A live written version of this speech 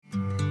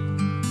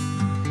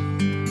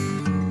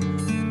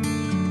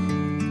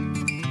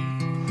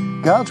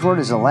God's Word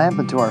is a lamp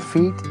unto our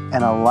feet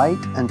and a light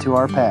unto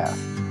our path.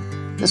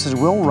 This is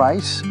Will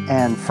Rice,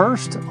 and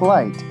First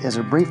Light is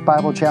a brief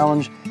Bible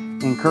challenge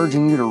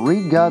encouraging you to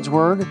read God's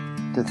Word,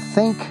 to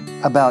think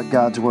about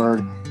God's Word,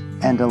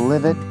 and to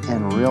live it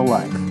in real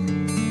life.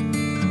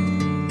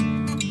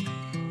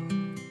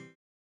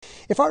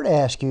 If I were to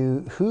ask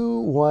you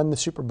who won the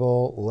Super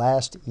Bowl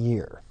last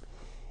year,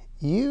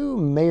 you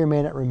may or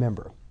may not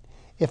remember.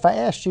 If I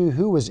asked you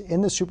who was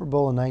in the Super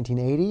Bowl in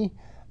 1980,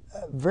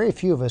 very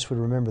few of us would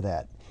remember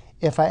that.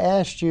 If I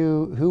asked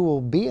you who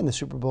will be in the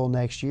Super Bowl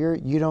next year,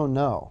 you don't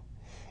know.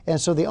 And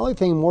so the only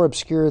thing more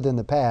obscure than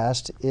the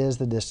past is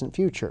the distant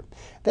future.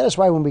 That is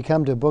why when we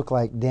come to a book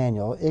like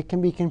Daniel, it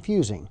can be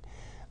confusing.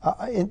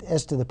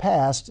 As to the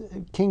past,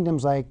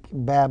 kingdoms like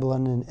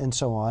Babylon and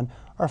so on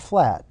are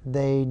flat.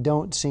 They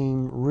don't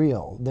seem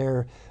real.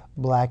 They're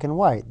black and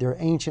white. They're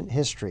ancient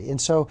history.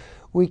 And so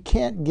we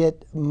can't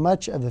get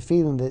much of the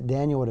feeling that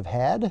Daniel would have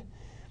had,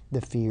 the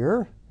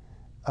fear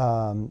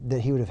that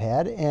he would have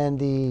had, and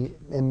the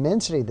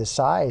immensity, the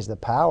size, the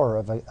power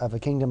of a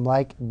kingdom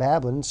like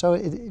Babylon. So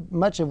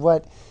much of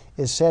what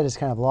is said is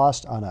kind of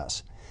lost on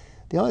us.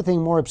 The only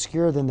thing more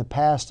obscure than the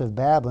past of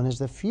Babylon is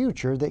the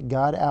future that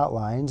God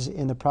outlines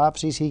in the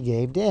prophecies he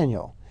gave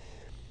Daniel.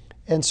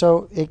 And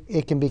so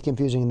it can be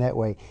confusing in that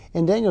way.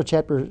 In Daniel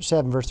chapter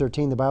 7, verse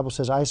 13, the Bible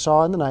says, I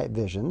saw in the night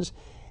visions,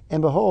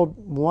 and behold,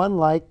 one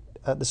like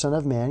the Son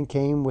of Man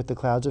came with the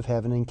clouds of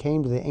heaven and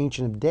came to the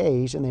Ancient of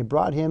Days, and they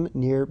brought him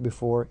near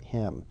before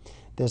him.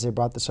 As they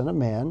brought the Son of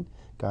Man,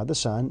 God the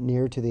Son,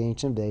 near to the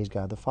Ancient of Days,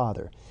 God the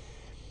Father.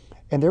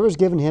 And there was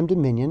given him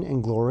dominion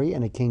and glory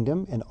and a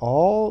kingdom, and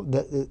all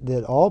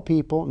that all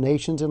people,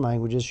 nations, and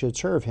languages should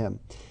serve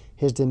him.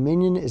 His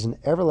dominion is an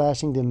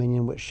everlasting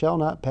dominion which shall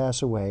not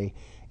pass away,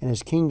 and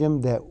his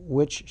kingdom that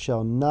which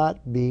shall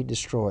not be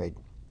destroyed.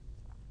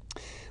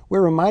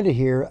 We're reminded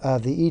here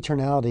of the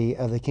eternality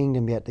of the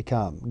kingdom yet to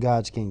come,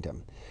 God's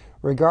kingdom.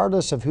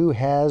 Regardless of who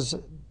has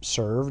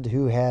served,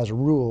 who has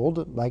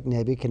ruled, like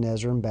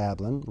Nebuchadnezzar in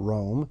Babylon,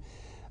 Rome,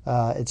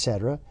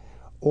 etc.,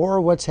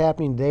 or what's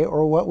happening today,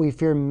 or what we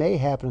fear may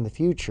happen in the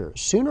future,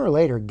 sooner or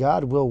later,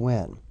 God will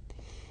win.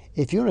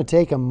 If you want to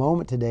take a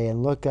moment today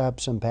and look up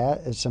some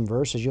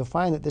verses, you'll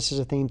find that this is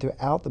a theme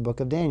throughout the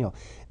book of Daniel.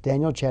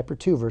 Daniel chapter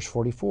 2, verse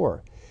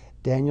 44.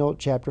 Daniel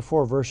chapter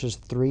 4, verses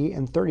 3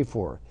 and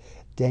 34.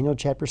 Daniel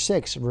chapter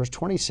 6, verse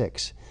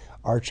 26.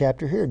 Our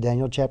chapter here,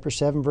 Daniel chapter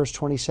 7, verse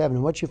 27.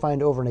 And what you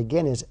find over and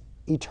again is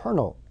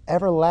eternal,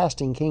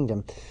 everlasting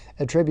kingdom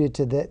attributed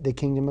to the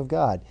kingdom of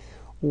God.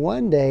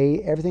 One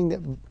day, everything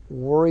that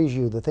worries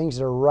you, the things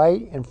that are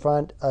right in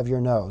front of your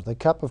nose, the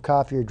cup of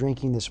coffee you're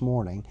drinking this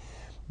morning,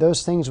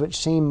 those things which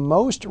seem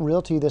most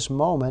real to you this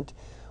moment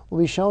will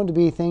be shown to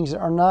be things that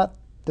are not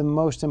the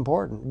most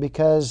important,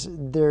 because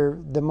they're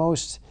the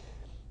most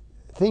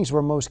things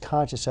we're most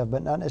conscious of,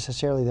 but not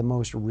necessarily the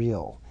most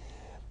real.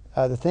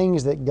 The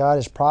things that God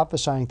is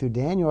prophesying through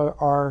Daniel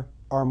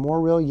are more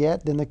real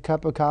yet than the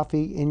cup of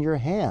coffee in your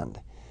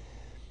hand.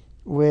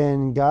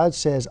 When God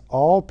says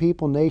all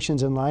people,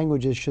 nations, and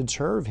languages should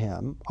serve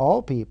him,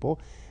 all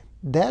people,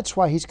 that's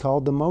why he's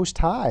called the Most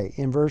High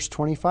in verse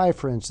 25,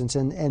 for instance,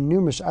 and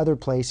numerous other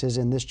places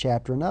in this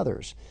chapter and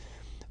others.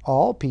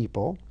 All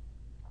people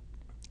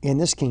in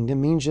this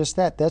kingdom means just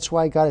that. That's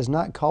why God is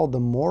not called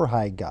the More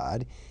High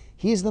God.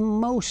 He is the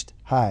Most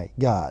High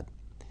God.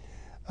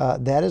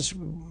 That is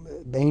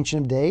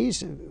Ancient of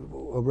Days,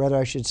 or rather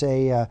I should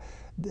say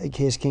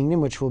his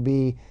kingdom, which will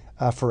be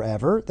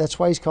forever. That's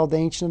why he's called the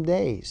Ancient of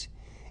Days.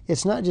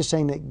 It's not just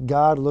saying that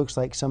God looks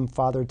like some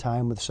Father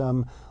Time with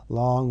some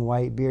long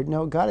white beard.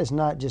 No, God is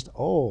not just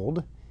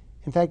old.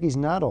 In fact, he's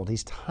not old.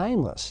 He's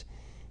timeless.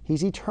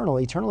 He's eternal.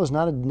 Eternal is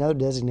not another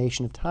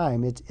designation of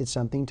time. It's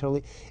something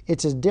totally,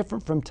 it's as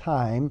different from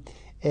time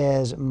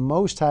as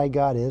Most High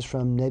God is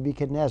from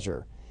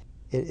Nebuchadnezzar.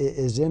 It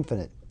is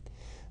infinite.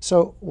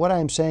 So what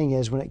I'm saying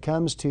is, when it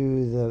comes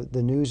to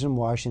the news in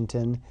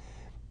Washington,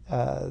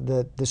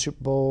 the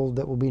Super Bowl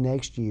that will be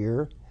next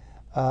year,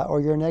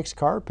 or your next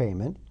car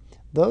payment,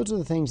 those are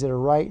the things that are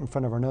right in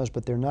front of our nose,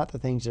 but they're not the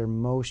things that are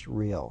most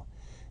real.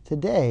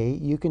 Today,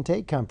 you can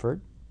take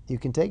comfort, you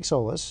can take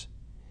solace,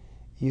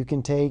 you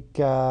can take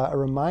a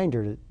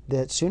reminder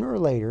that sooner or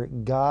later,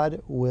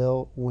 God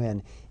will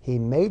win. He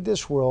made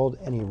this world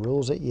and he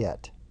rules it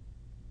yet.